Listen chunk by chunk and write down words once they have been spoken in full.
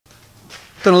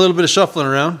done a little bit of shuffling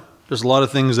around. There's a lot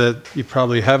of things that you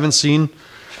probably haven't seen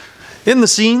in the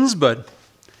scenes, but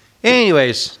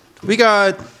anyways, we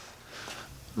got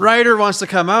Ryder wants to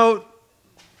come out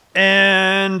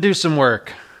and do some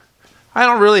work. I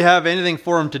don't really have anything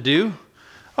for him to do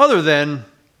other than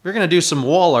we're going to do some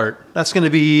wall art. That's going to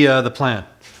be the plan.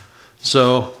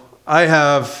 So I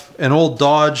have an old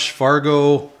Dodge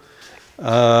Fargo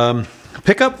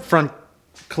pickup front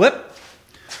clip.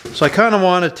 So I kind of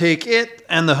want to take it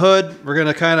and the hood. We're going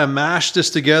to kind of mash this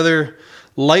together,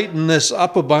 lighten this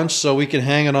up a bunch so we can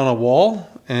hang it on a wall.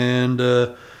 And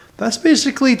that's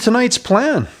basically tonight's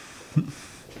plan.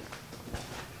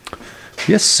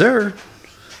 Yes, sir.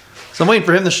 So I'm waiting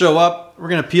for him to show up. We're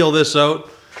going to peel this out.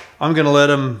 I'm going to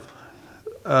let him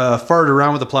fart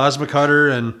around with the plasma cutter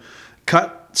and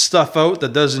cut stuff out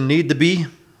that doesn't need to be,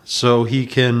 so he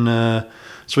can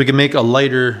so we can make a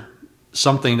lighter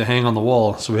something to hang on the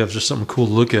wall, so we have just something cool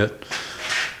to look at.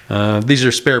 These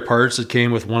are spare parts that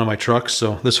came with one of my trucks,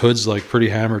 so this hood's like pretty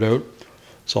hammered out.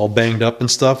 It's all banged up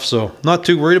and stuff, so not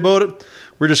too worried about it.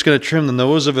 We're just going to trim the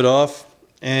nose of it off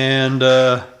and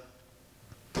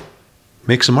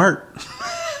make some art.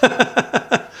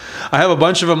 I have a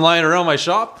bunch of them lying around my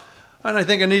shop, and I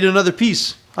think I need another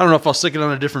piece. I don't know if I'll stick it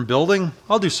on a different building.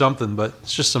 I'll do something, but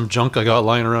it's just some junk I got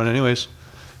lying around anyways.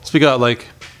 So we got like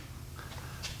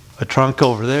a trunk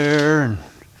over there, and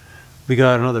we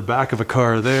got another back of a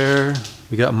car there.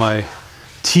 We got my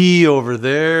T over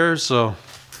there. So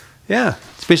yeah,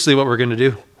 it's basically what we're gonna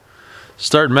do.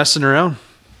 Start messing around.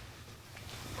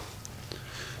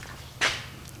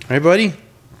 All right, buddy?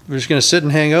 We're just gonna sit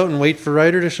and hang out and wait for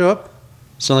Ryder to show up?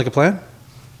 Sound like a plan?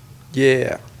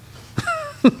 Yeah.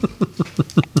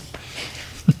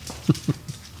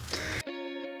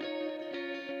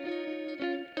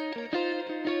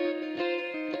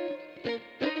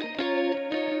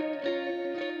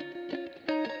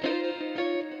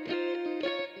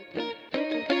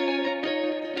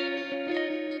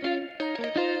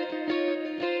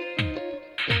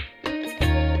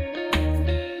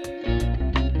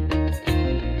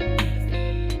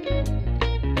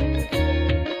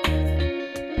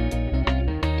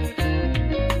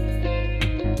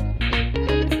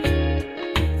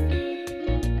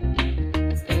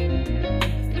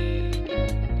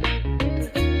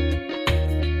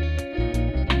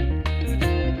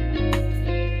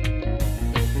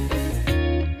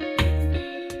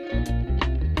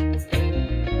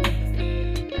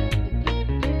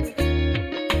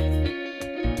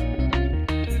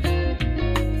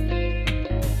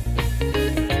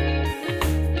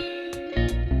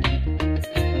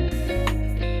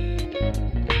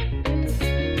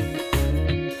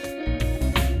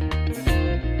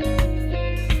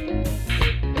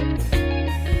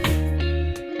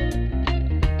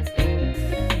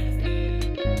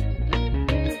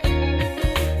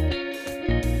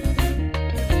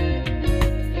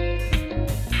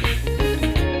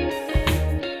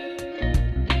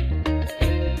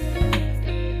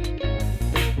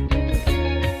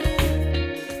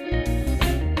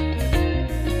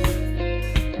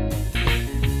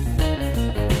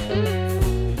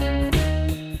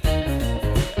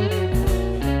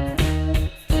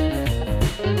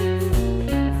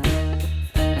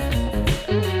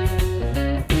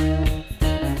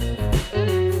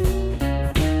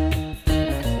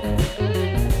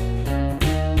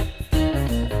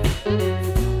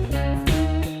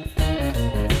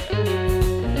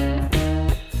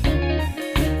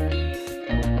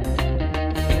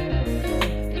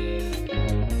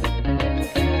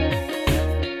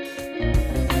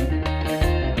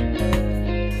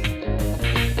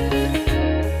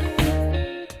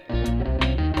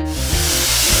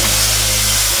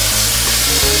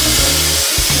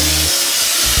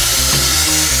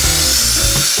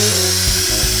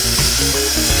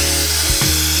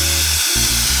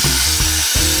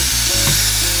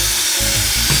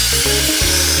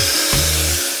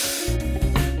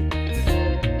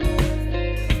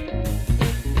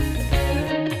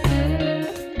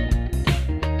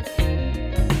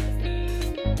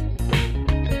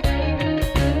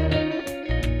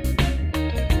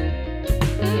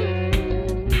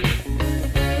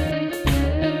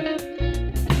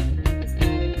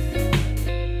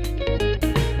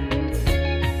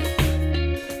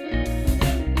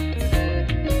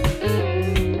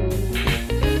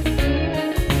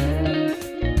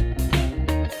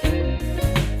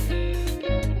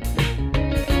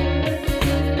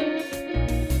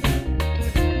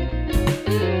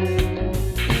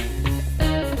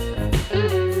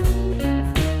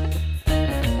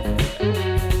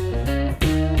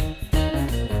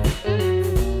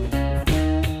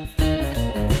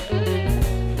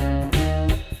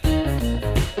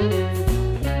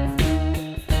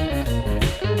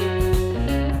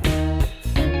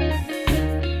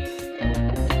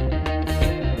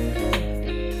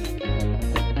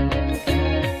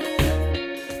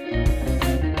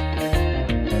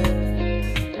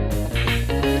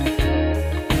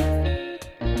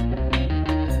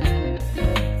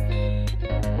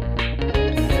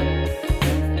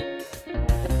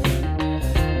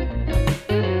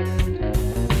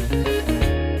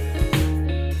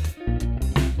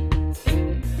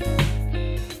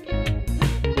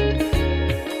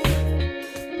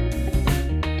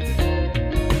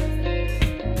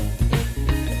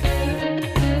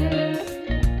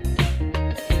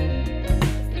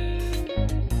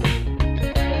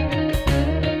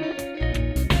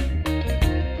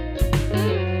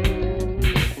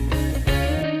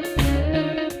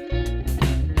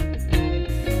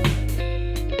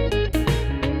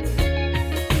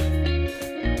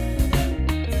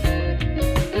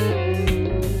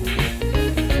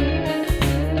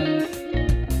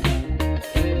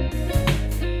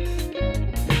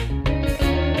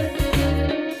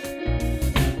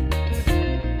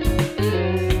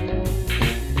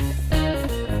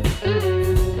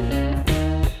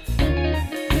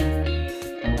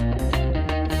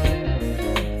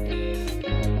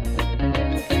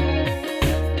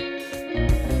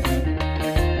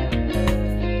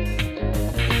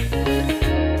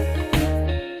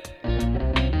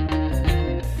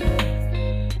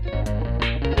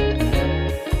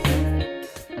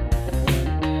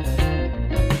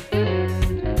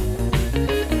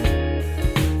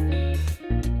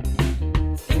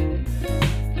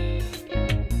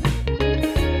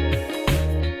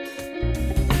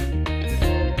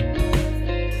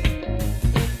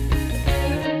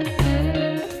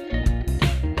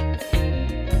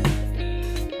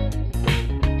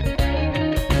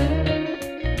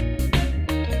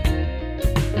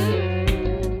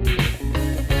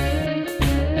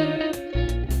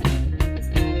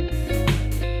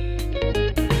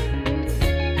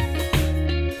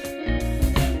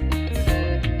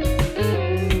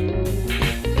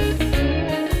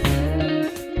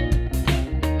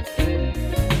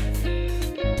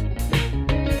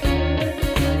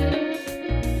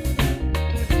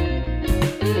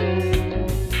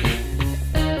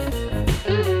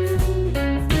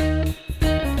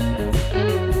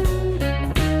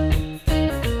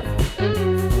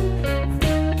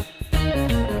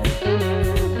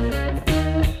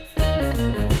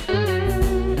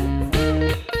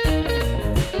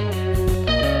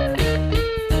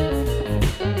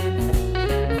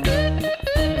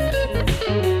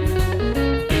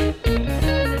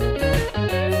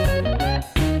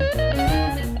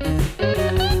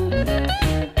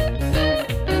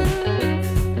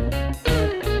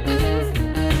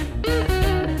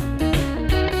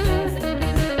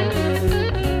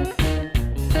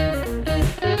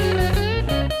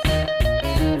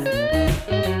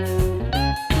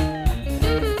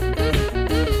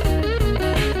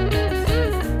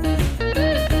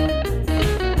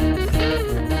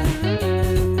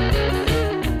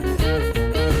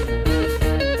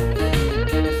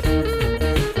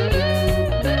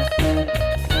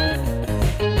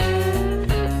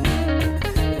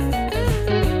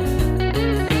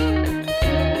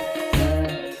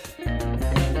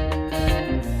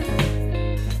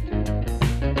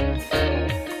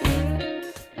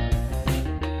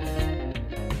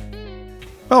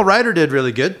 Well, Ryder did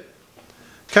really good.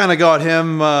 Kind of got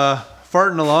him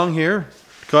farting along here.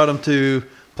 Got him to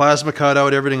plasma cut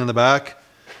out everything in the back.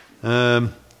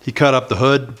 He cut up the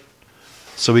hood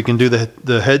so we can do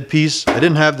the headpiece. I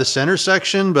didn't have the center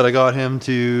section, but I got him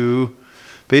to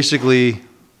basically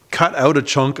cut out a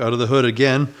chunk out of the hood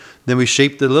again. Then we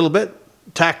shaped it a little bit,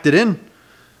 tacked it in,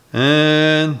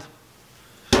 and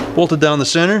bolted down the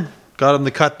center. Got him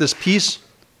to cut this piece,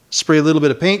 spray a little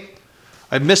bit of paint.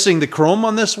 I'm missing the chrome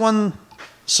on this one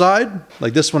side.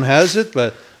 Like this one has it,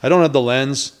 but I don't have the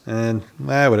lens, and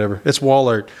whatever. It's wall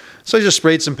art. So I just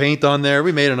sprayed some paint on there.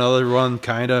 We made another one,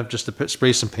 kind of, just to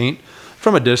spray some paint.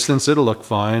 From a distance, it'll look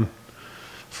fine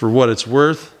for what it's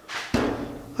worth.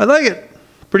 I like it.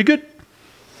 Pretty good.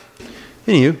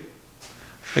 Anywho,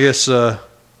 I guess the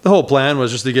whole plan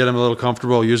was just to get him a little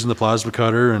comfortable using the plasma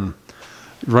cutter and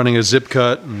running a zip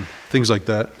cut and things like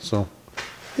that. So,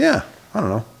 yeah, I don't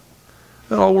know.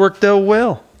 It all worked out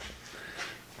well.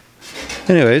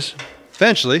 Anyways,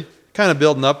 eventually, kind of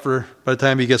building up for by the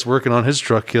time he gets working on his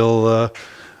truck, he'll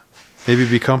maybe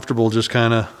be comfortable just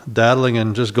kind of daddling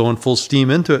and just going full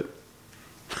steam into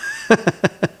it.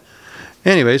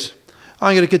 Anyways,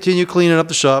 I'm going to continue cleaning up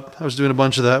the shop. I was doing a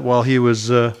bunch of that while he was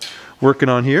working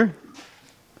on here.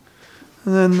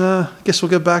 And then I guess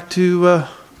we'll get back to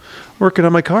working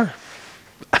on my car.